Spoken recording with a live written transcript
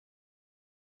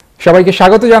সবাইকে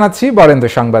স্বাগত জানাচ্ছি বরেন্দ্র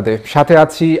সংবাদে। সাথে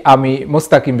আছি আমি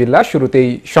মোস্তাকিম বিল্লাহ। শুরুতেই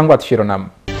সংবাদ শিরোনাম।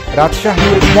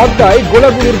 রাজশাহীর পদ্মায়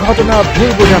গোলাগুলির ঘটনা ভুল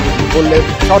বোঝাবুঝি বললেন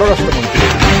স্বরাষ্ট্রমন্ত্রী।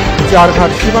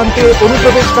 চারঘাট সীমান্তে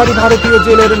অনুপ্রবেশকারী ভারতীয়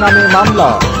জেলের নামে মামলা।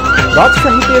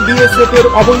 রাজশাহীতে বিএসএফ এর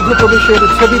অবৈধ প্রবেশের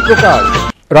ছবি প্রকাশ।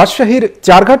 রাজশাহীর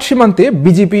চারঘাট সীমান্তে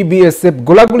বিজিপি বিএসএফ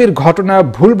গোলাগুলির ঘটনা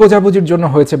ভুল বোঝাবুঝির জন্য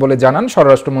হয়েছে বলে জানান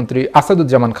স্বরাষ্ট্রমন্ত্রী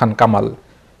আসাদুজ্জামান খান কামাল।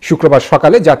 শুক্রবার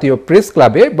সকালে জাতীয় প্রেস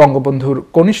ক্লাবে বঙ্গবন্ধুর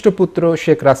কনিষ্ঠ পুত্র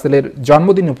শেখ রাসেলের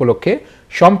জন্মদিন উপলক্ষে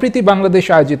সম্প্রীতি বাংলাদেশ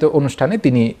আয়োজিত অনুষ্ঠানে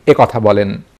তিনি একথা বলেন।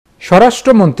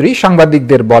 স্বরাষ্ট্রমন্ত্রী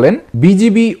সাংবাদিকদের বলেন,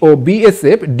 বিজিবি ও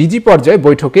বিএসএফ ডিজি পর্যায়ে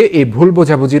বৈঠকে এই ভুল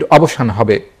বোঝাবুঝির অবসান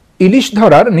হবে। ইলিশ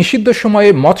ধরার নিষিদ্ধ সময়ে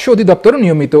মৎস্য অধিদপ্তর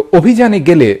নিয়মিত অভিযানে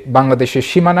গেলে বাংলাদেশের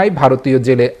সীমানায় ভারতীয়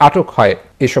জেলে আটক হয়।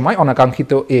 এ সময়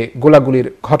অনাকাঙ্ক্ষিত এ গোলাগুলির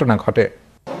ঘটনা ঘটে।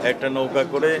 একটা নৌকা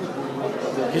করে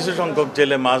কিছু সংখ্যক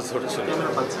জেলে মাছ ধরছিল,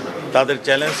 তাদের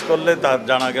চ্যালেঞ্জ করলে তার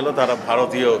জানা গেল তারা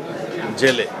ভারতীয়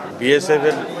জেলে। বিএসএফ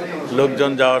এর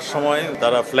লোকজন যাওয়ার সময়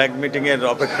তারা ফ্ল্যাগ মিটিংয়ের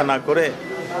অপেক্ষা না করে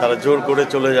তারা জোর করে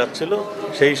চলে যাচ্ছিল।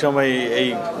 সেই সময় এই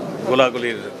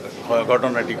গোলাগুলির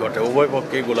ঘটনাটি ঘটে, উভয়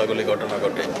পক্ষেই গোলাগুলি ঘটনা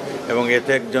ঘটে এবং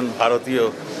এতে একজন ভারতীয়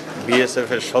বিএসএফ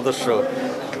এর সদস্য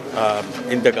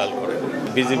ইন্তেকাল করে।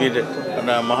 বিজিবির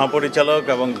মহাপরিচালক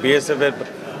এবং বিএসএফ এর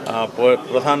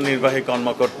প্রধান নির্বাহী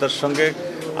কর্মকর্তার সঙ্গে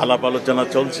আলাপ আলোচনা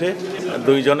চলছে।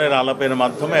 দুইজনের আলাপের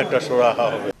মাধ্যমে একটা সুরাহা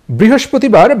হবে।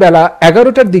 বৃহস্পতিবার বেলা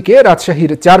 11টার দিকে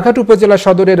রাজশাহীর চারঘাট উপজেলা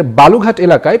সদরের বালুঘাট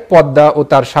এলাকায় পদ্মা ও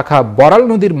তার শাখা বড়াল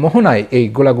নদীর মোহনায় এই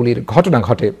গোলাগুলির ঘটনা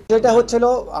ঘটে। যেটা হচ্ছিল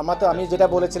আমি যেটা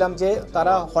বলেছিলাম যে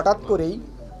তারা হঠাৎ করেই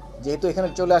যেহেতু এখানে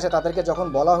চলে আসে, তাদেরকে যখন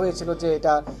বলা হয়েছিল যে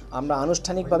এটা আমরা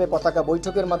আনুষ্ঠানিকভাবে পতাকা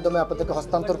বৈঠকের মাধ্যমে আপনাদেরকে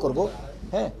হস্তান্তর করব,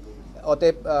 হ্যাঁ,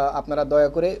 অতএব আপনারা দয়া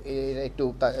করে একটু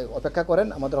অপেক্ষা করেন,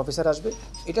 আমাদের অফিসার আসবে।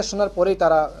 এটা শোনার পরেই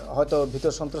তারা হয়তো ভীত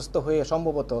সন্ত্রস্ত হয়ে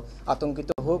সম্ভবত আতঙ্কিত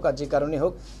হোক আর যে কারণে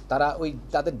হোক তারা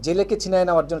তাদের জেলেকে ছিনিয়ে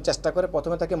নেওয়ার জন্য চেষ্টা করে।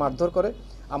 প্রথমে তাকে মারধর করে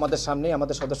আমাদের সামনে,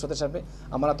 আমাদের সদস্যদের সামনে।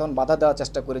 আমরা তখন বাধা দেওয়ার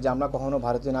চেষ্টা করি যে আমরা কখনো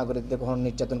ভারতীয় নাগরিকদের কখনো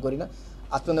নির্যাতন করি না,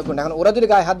 আত্মনির্ভর করি না। এখন ওরা যদি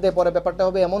গায়ে হাত দিয়ে পরে ব্যাপারটা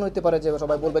হবে এমন হতে পারে যে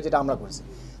সবাই বলবে যেটা আমরা করেছি।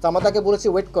 তো আমরা তাকে বলেছি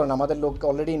ওয়েট করেন, আমাদের লোককে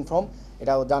অলরেডি ইনফর্ম,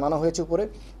 এটা জানানো হয়েছে উপরে,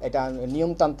 এটা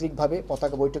নিয়মতান্ত্রিকভাবে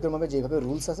পতাকা বৈঠকের মাধ্যমে যেভাবে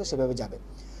রুলস আছে সেভাবে যাবে।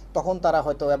 তখন তারা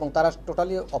হয়তো, এবং তারা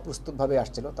টোটালি অপ্রস্তুতভাবে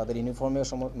আসছিল, তাদের ইউনিফর্মের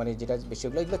যেটা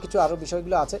বিষয়গুলো, এগুলো কিছু আরও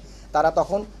বিষয়গুলো আছে। তারা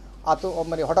তখন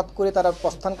হঠাৎ করে তারা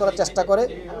প্রস্থান করার চেষ্টা করে,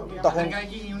 তখন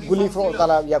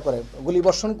তারা গুলি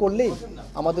বর্ষণ করলেই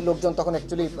আমাদের লোকজন তখন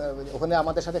অ্যাকচুয়ালি ওখানে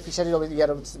আমাদের সাথে ফিশারির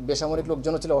বেসামরিক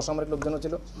লোকজনও ছিল, অসামরিক লোকজনও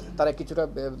ছিল, তারা কিছুটা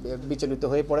বিচলিত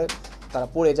হয়ে তারা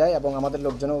পড়ে যায় এবং আমাদের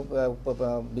লোকজনও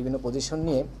বিভিন্ন পজিশন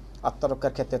নিয়ে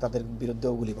আত্মরক্ষার ক্ষেত্রে তাদের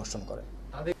বিরুদ্ধেও গুলি বর্ষণ করে।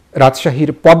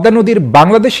 রাজশাহীর পদ্মা নদীর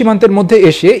বাংলাদেশ সীমান্তের মধ্যে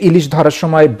এসে ইলিশ ধরার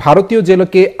সময় ভারতীয়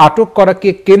জেলেকে আটক করাকে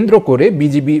কেন্দ্র করে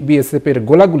বিজিবি বিএসএফ এর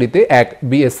গোলাগুলিতে এক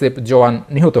বিএসএফ জওয়ান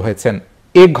নিহত হয়েছেন।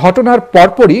 এ ঘটনার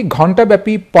পরপরই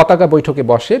ঘণ্টাব্যাপী পতাকা বৈঠকে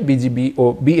বসে বিজিবি ও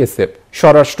বিএসএফ।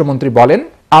 স্বরাষ্ট্রমন্ত্রী বলেন,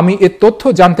 আমি এ তথ্য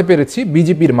জানতে পেরেছি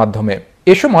বিজিবির মাধ্যমে।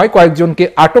 এ সময় কয়েকজনকে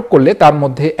আটক করলে তার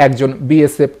মধ্যে একজন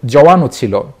বিএসএফ জওয়ানও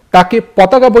ছিল। তাকে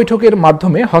পতাকা বৈঠকের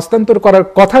মাধ্যমে হস্তান্তর করার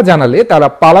কথা জানালে তারা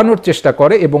পালানোর চেষ্টা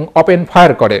করে এবং ওপেন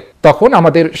ফায়ার করে। তখন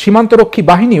আমাদের সীমান্তরক্ষী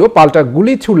বাহিনীও পাল্টা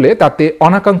গুলি ছুড়লে তাতে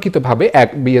অনাকাঙ্ক্ষিতভাবে এক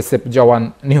বিএসএফ জওয়ান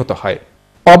নিহত হয়।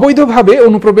 অবৈধভাবে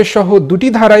অনুপ্রবেশ সহ দুটি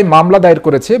ধারায় মামলা দায়ের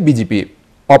করেছে বিজিপি।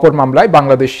 অপর মামলায়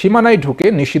বাংলাদেশ সীমানায় ঢুকে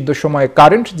নিষিদ্ধ সময়ে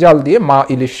কারেন্ট জাল দিয়ে মা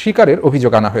ইলিশ শিকারের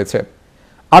অভিযোগ আনা হয়েছে।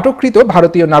 আটককৃত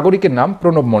ভারতীয় নাগরিকের নাম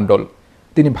প্রণব মণ্ডল।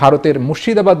 তিনি ভারতের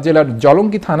মুর্শিদাবাদ জেলার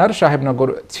জলঙ্গি থানার সাহেবনগর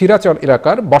ছিরাচর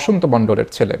এলাকার বসন্ত মণ্ডলের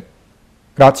ছেলে।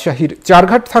 রাজশাহীর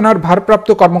চারঘাট থানার ভারপ্রাপ্ত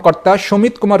কর্মকর্তা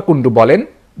সমিত কুমার কুণ্ডু বলেন,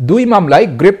 দুই মামলায়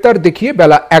গ্রেপ্তার দেখিয়ে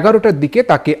বেলা 11টার দিকে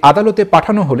তাকে আদালতে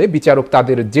পাঠানো হলে বিচারক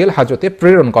তাদের জেল হাজতে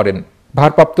প্রেরণ করেন।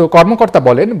 ভারপ্রাপ্ত কর্মকর্তা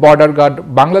বলেন, border guard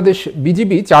Bangladesh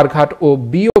BGB Charghat ও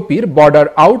বিওপির বর্ডার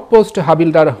আউটপোস্ট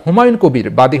হাবিলদার হুমায়ুন কবির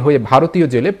বাদী হয়ে ভারতীয়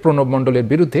জেলে প্রণব মণ্ডলের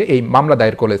বিরুদ্ধে এই মামলা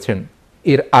দায়ের করেছেন।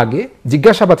 এর আগে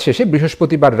জিজ্ঞাসাবাদ শেষে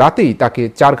বৃহস্পতিবার রাতেই তাকে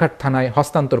চারঘাট থানায়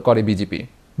হস্তান্তর করে বিজিবি।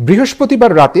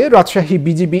 বৃহস্পতিবার রাতে রাজশাহী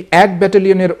বিজিবি 1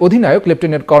 ব্যাটালিয়নের অধিনায়ক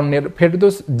লেফটেন্যান্ট কর্নেল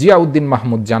ফেরদৌস জিয়াউদ্দিন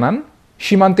মাহমুদ জানান,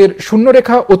 সীমান্তের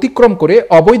শূন্যরেখা অতিক্রম করে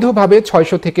অবৈধভাবে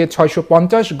 600 থেকে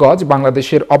 650 গজ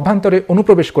বাংলাদেশের অভ্যন্তরে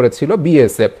অনুপ্রবেশ করেছিল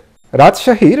বিএসএফ।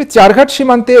 রাজশাহীর চারঘাট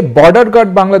সীমান্তে বর্ডার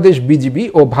গার্ড বাংলাদেশ বিজিবি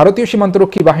ও ভারতীয়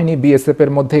সীমান্তরক্ষী বাহিনী বিএসএফ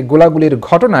এর মধ্যে গোলাগুলির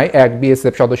ঘটনায় এক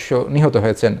বিএসএফ সদস্য নিহত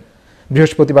হয়েছেন।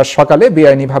 বৃহস্পতিবার সকালে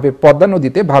বেআইনিভাবে পদ্মা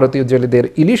নদীতে ভারতীয় জেলেদের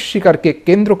ইলিশ শিকারকে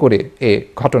কেন্দ্র করে এ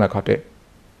ঘটনা ঘটে।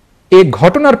 এ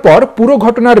ঘটনার পর পুরো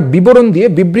ঘটনার বিবরণ দিয়ে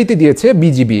বিবৃতি দিয়েছে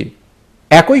বিজিবি।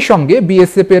 একই সঙ্গে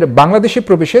বিএসএফ এর বাংলাদেশে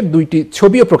প্রবেশের দুইটি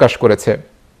ছবিও প্রকাশ করেছে।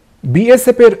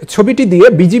 বিএসএফ এর ছবিটি দিয়ে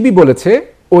বিজিবি বলেছে,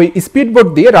 ওই স্পিডবোট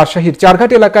দিয়ে রাজশাহীর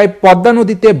চারঘাট এলাকায় পদ্মা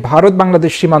নদীতে ভারত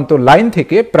বাংলাদেশ সীমান্ত লাইন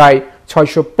থেকে প্রায়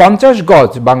 650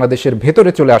 গজ বাংলাদেশের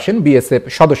ভেতরে চলে আসেন বিএসএফ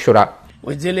সদস্যরা।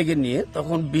 ওই জেলেকে নিয়ে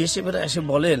তখন বিএসএফ এরা এসে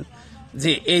বলেন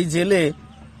যে এই জেলে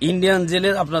ইন্ডিয়ান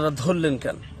জেলের আপনারা ধরলেন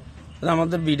কেন?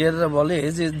 আমাদের বিডিআররা বলে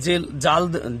যে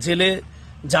জেলে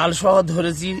জাল সহ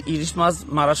ধরেছি ইলিশ মাছ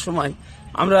মারার সময়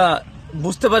আমরা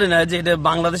বুঝতে পারি না যে এটা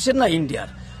বাংলাদেশের না ইন্ডিয়ার।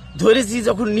 ধরেছি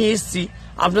যখন নিয়ে এসেছি,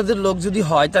 আপনাদের লোক যদি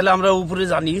হয় তাহলে আমরা উপরে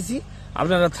জানিয়েছি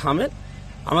আপনারা থামেন,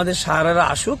 আমাদের সাহারারা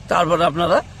আসুক, তারপরে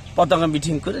আপনারা পতাকা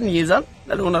মিটিং করে নিয়ে যান,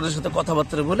 তাহলে ওনাদের সাথে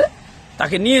কথাবার্তা বলে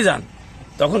তাকে নিয়ে যান।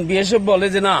 তখন বিএসএফ বলে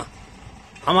যে না,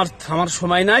 আমার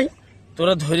সময় নাই,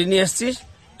 তোরা ধরে নিয়ে আসছিস,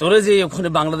 তোরা যে ওখানে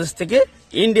বাংলাদেশ থেকে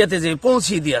ইন্ডিয়াতে যে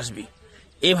পৌঁছিয়ে দিয়ে আসবি।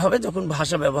 এইভাবে যখন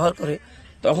ভাষা ব্যবহার করে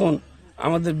তখন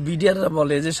আমাদের বিডিআররা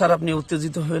বলে যে স্যার আপনি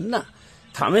উত্তেজিত হবেন না,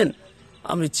 থামেন,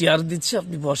 আমি চেয়ার দিচ্ছি,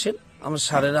 আপনি বসেন, আমার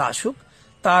সারেরা আসুক,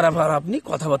 তার আবার আপনি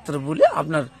কথাবার্তা বলে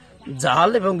আপনার জাল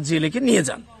এবং জেলেকে নিয়ে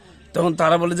যান। তখন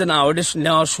তারা বলে যে না, ওটা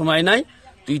নেওয়ার সময় নাই,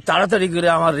 তুই তাড়াতাড়ি করে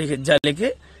আমার জেলেকে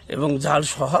এবং জাল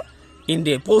সহ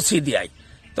ইন্ডিয়ায় পৌঁছে দিয়ে।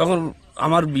 তখন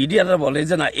আমার বিডিআররা বলে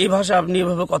যে না, এই ভাষা আপনি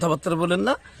এভাবে কথাবার্তা বলেন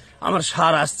না, আমার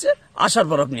সার আসছে, আসার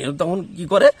পর আপনি। তখন কি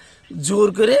করে, জোর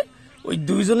করে ওই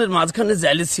দুইজনের মাঝখানে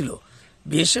জেলে ছিল,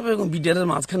 বিএসএফ এবং বিডিআরের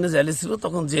মাঝখানে জেলে ছিল,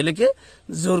 তখন জেলেকে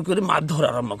জোর করে মারধর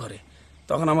আরম্ভ করে।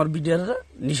 তখন আমার বিডিআররা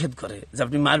নিষেধ করে যে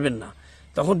আপনি মারবেন না।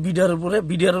 তখন বিডিআর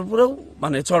উপরেও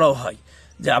মানে চড়াও হয়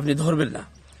যে আপনি ধরবেন না।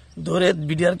 ধরে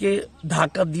বিডিআরকে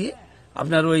ধাক্কা দিয়ে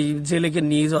আপনার ওই জেলেকে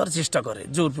নিয়ে যাওয়ার চেষ্টা করে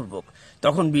জোরপূর্বক।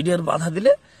 তখন বিডিআর বাধা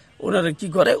দিলে ওনারা কি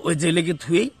করে, ওই জেলেকে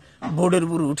থুয়েই বোর্ডের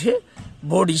উপর উঠে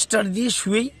বোর্ড স্টার্ট দিয়ে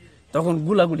শুয়েই তখন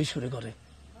গুলাগুলি শুরু করে,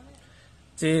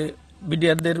 যে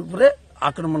বিডিআরদের উপরে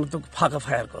আক্রমণাত্মক ফাঁকা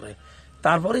ফায়ার করে।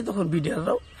 তারপরেই তখন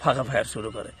বিডিআররাও ফাঁকা ফায়ার শুরু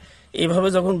করে। এইভাবে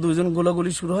যখন দুইজন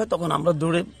গোলাগুলি শুরু হয় তখন আমরা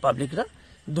পাবলিকরা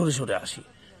দৌড়ে সরে আসি।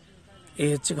 এই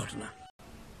হচ্ছে ঘটনা।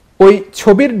 ওই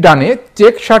ছবির ডানে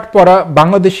চেক শার্ট পরা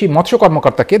বাংলাদেশি মৎস্য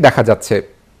কর্মকর্তাকে দেখা যাচ্ছে।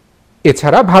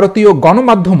 এছাড়া ভারতীয়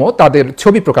গণমাধ্যমও তাদের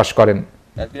ছবি প্রকাশ করেন।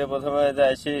 প্রথমে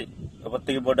আসি, ওপর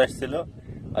থেকে বোট আসছিল,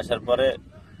 আসার পরে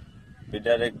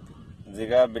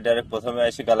বিডারে প্রথমে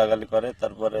আসি গালাগালি করে,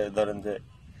 তারপরে ধরেন যে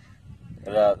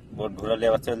এরা বোট ঘুরালি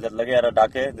আবার চলতে লাগে, এরা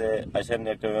ডাকে যে আসেন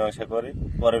একটা মীমাংসা করি,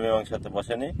 পরে মীমাংসাতে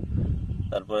বসেনি,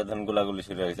 তারপরে ধরেন গুলাগুলি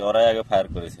শুরু হয়েছে। ওরাই আগে ফায়ার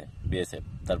করেছে বিএসএফ,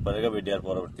 তারপরে বিডিআর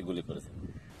পরবর্তী গুলি করেছে।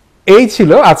 এই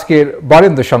ছিল আজকের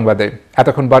বরেন্দ্র সংবাদে।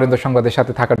 এতক্ষণ বরেন্দ্র সংবাদের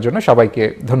সাথে থাকার জন্য সবাইকে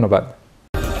ধন্যবাদ।